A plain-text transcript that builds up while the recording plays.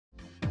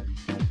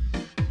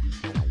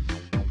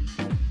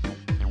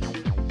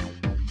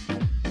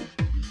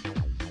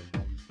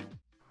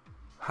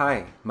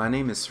Hi, my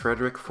name is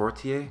Frederic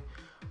Fortier.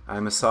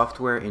 I'm a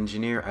software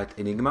engineer at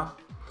Enigma.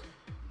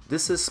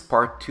 This is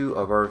part 2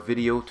 of our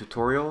video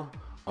tutorial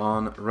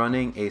on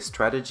running a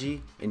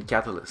strategy in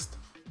Catalyst.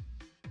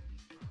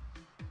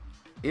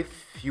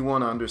 If you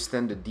want to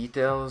understand the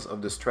details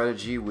of the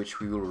strategy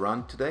which we will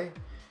run today,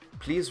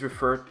 please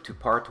refer to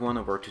part 1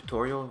 of our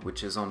tutorial,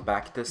 which is on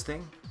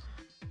backtesting.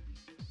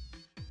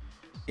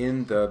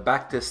 In the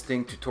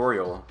backtesting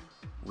tutorial,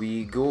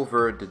 we go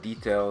over the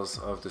details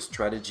of the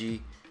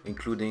strategy,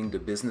 including the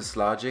business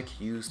logic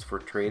used for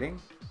trading.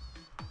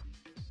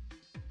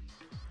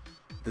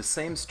 The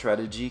same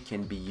strategy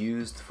can be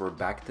used for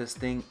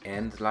backtesting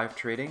and live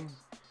trading.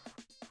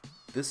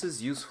 This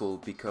is useful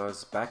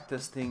because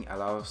backtesting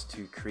allows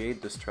to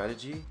create the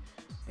strategy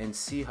and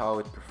see how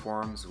it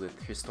performs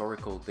with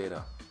historical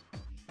data.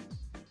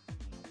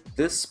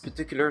 This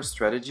particular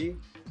strategy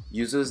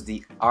uses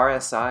the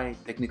RSI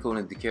technical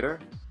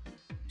indicator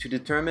to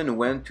determine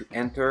when to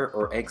enter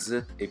or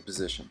exit a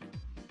position.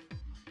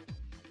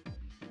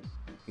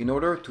 In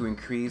order to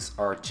increase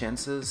our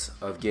chances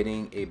of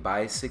getting a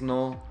buy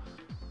signal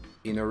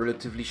in a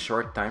relatively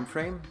short time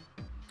frame,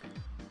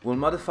 we'll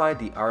modify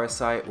the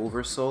RSI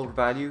oversold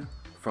value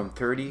from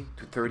 30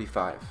 to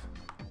 35.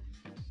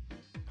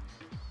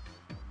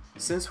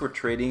 Since we're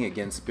trading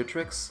against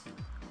Bittrex,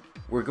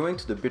 we're going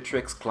to the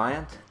Bittrex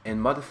client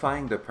and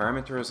modifying the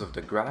parameters of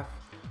the graph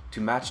to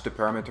match the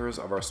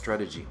parameters of our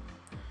strategy.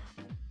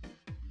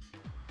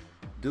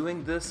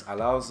 Doing this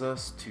allows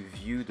us to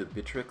view the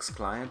Bittrex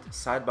client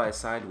side by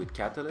side with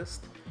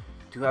Catalyst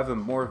to have a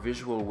more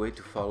visual way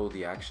to follow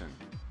the action.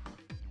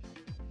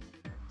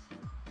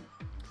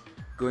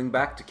 Going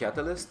back to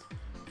Catalyst,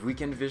 we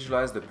can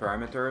visualize the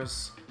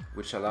parameters,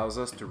 which allows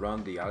us to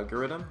run the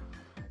algorithm.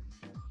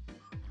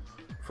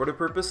 For the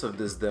purpose of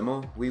this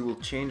demo, we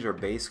will change our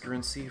base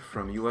currency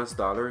from US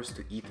dollars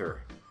to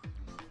Ether.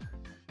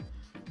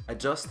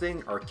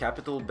 Adjusting our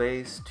capital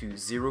base to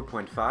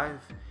 0.5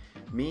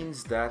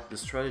 means that the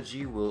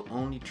strategy will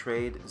only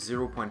trade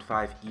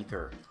 0.5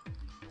 Ether.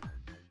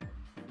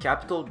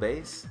 Capital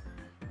base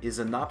is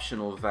an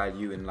optional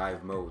value in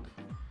live mode.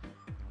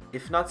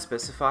 If not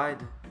specified,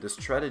 the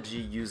strategy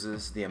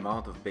uses the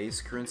amount of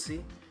base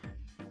currency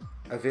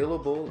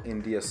available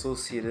in the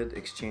associated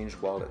exchange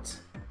wallets.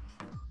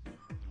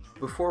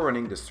 Before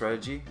running the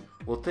strategy,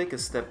 we'll take a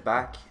step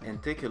back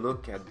and take a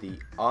look at the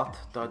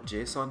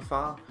auth.json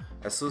file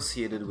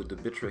associated with the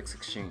Bittrex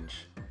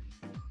exchange.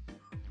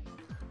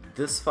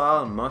 This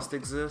file must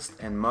exist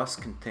and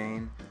must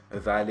contain a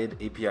valid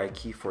API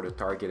key for the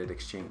targeted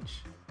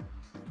exchange.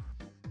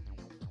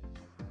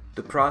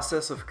 The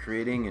process of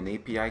creating an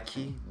API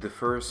key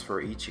differs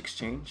for each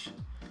exchange.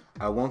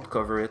 I won't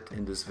cover it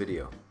in this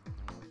video.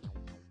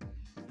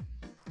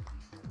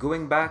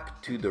 Going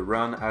back to the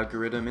run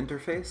algorithm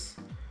interface,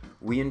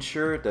 we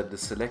ensure that the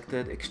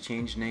selected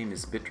exchange name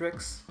is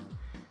Bittrex,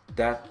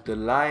 that the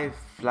live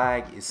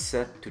flag is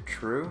set to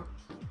true,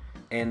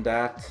 and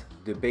that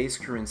the base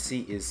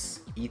currency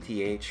is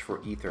ETH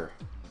for Ether.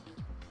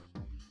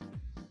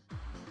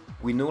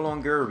 We no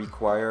longer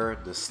require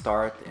the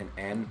start and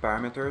end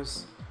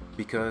parameters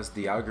because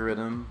the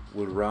algorithm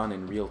will run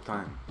in real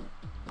time.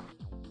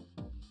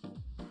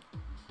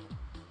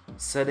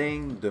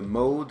 Setting the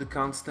mode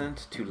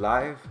constant to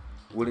live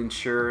will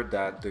ensure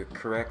that the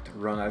correct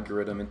run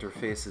algorithm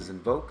interface is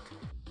invoked.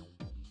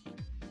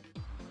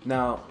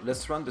 Now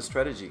let's run the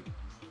strategy.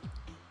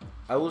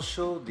 I will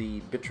show the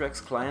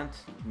Bittrex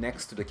client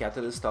next to the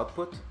Catalyst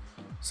output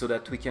so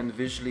that we can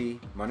visually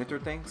monitor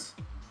things.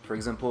 For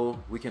example,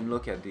 we can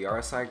look at the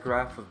RSI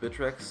graph of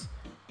Bittrex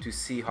to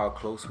see how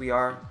close we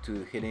are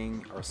to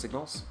hitting our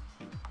signals.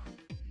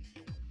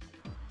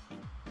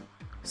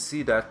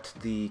 See that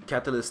the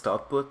Catalyst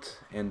output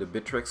and the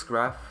Bittrex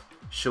graph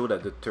show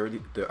that the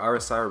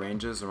RSI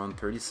ranges around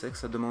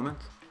 36 at the moment.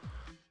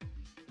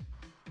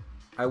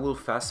 I will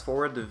fast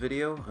forward the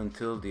video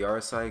until the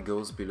RSI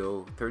goes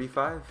below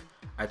 35,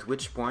 at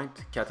which point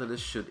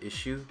Catalyst should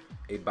issue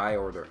a buy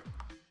order.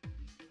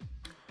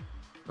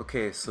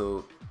 Okay,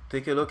 so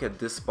take a look at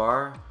this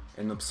bar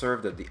and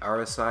observe that the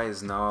RSI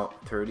is now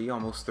 30,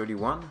 almost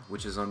 31,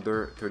 which is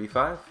under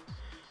 35,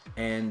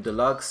 and the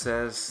log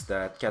says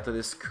that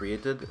Catalyst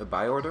created a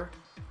buy order.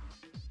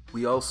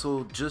 We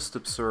also just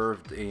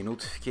observed a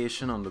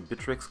notification on the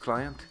Bittrex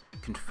client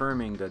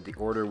confirming that the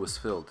order was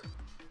filled.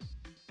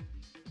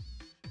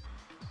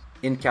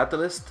 In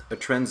Catalyst, a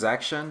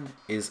transaction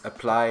is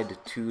applied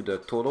to the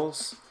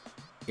totals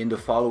in the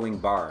following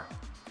bar.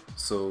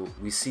 So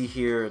we see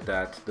here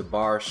that the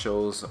bar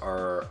shows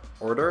our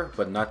order,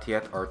 but not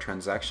yet our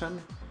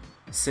transaction.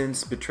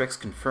 Since Bittrex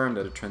confirmed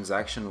that a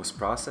transaction was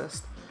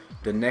processed,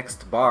 the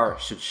next bar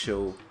should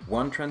show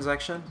one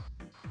transaction.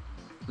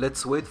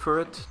 Let's wait for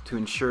it to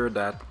ensure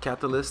that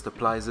Catalyst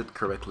applies it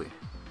correctly.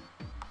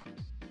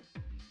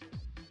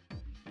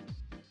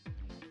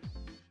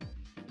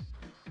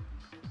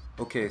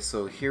 Okay,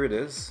 so here it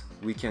is.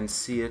 We can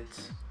see it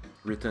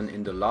written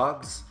in the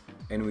logs,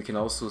 and we can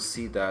also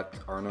see that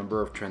our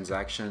number of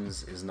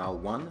transactions is now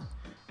 1,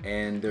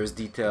 and there's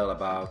detail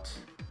about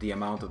the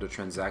amount of the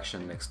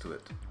transaction next to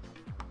it.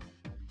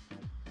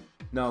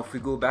 Now, if we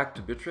go back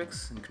to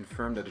Bittrex and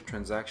confirm that the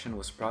transaction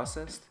was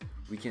processed,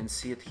 we can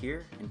see it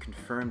here and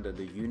confirm that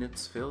the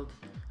units filled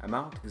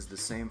amount is the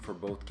same for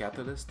both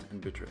Catalyst and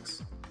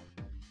Bittrex.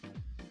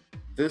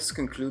 This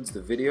concludes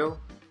the video.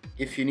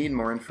 If you need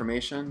more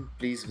information,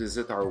 please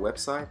visit our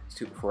website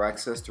for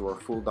access to our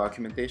full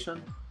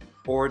documentation,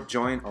 or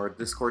join our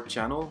Discord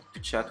channel to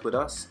chat with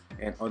us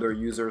and other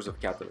users of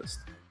Catalyst.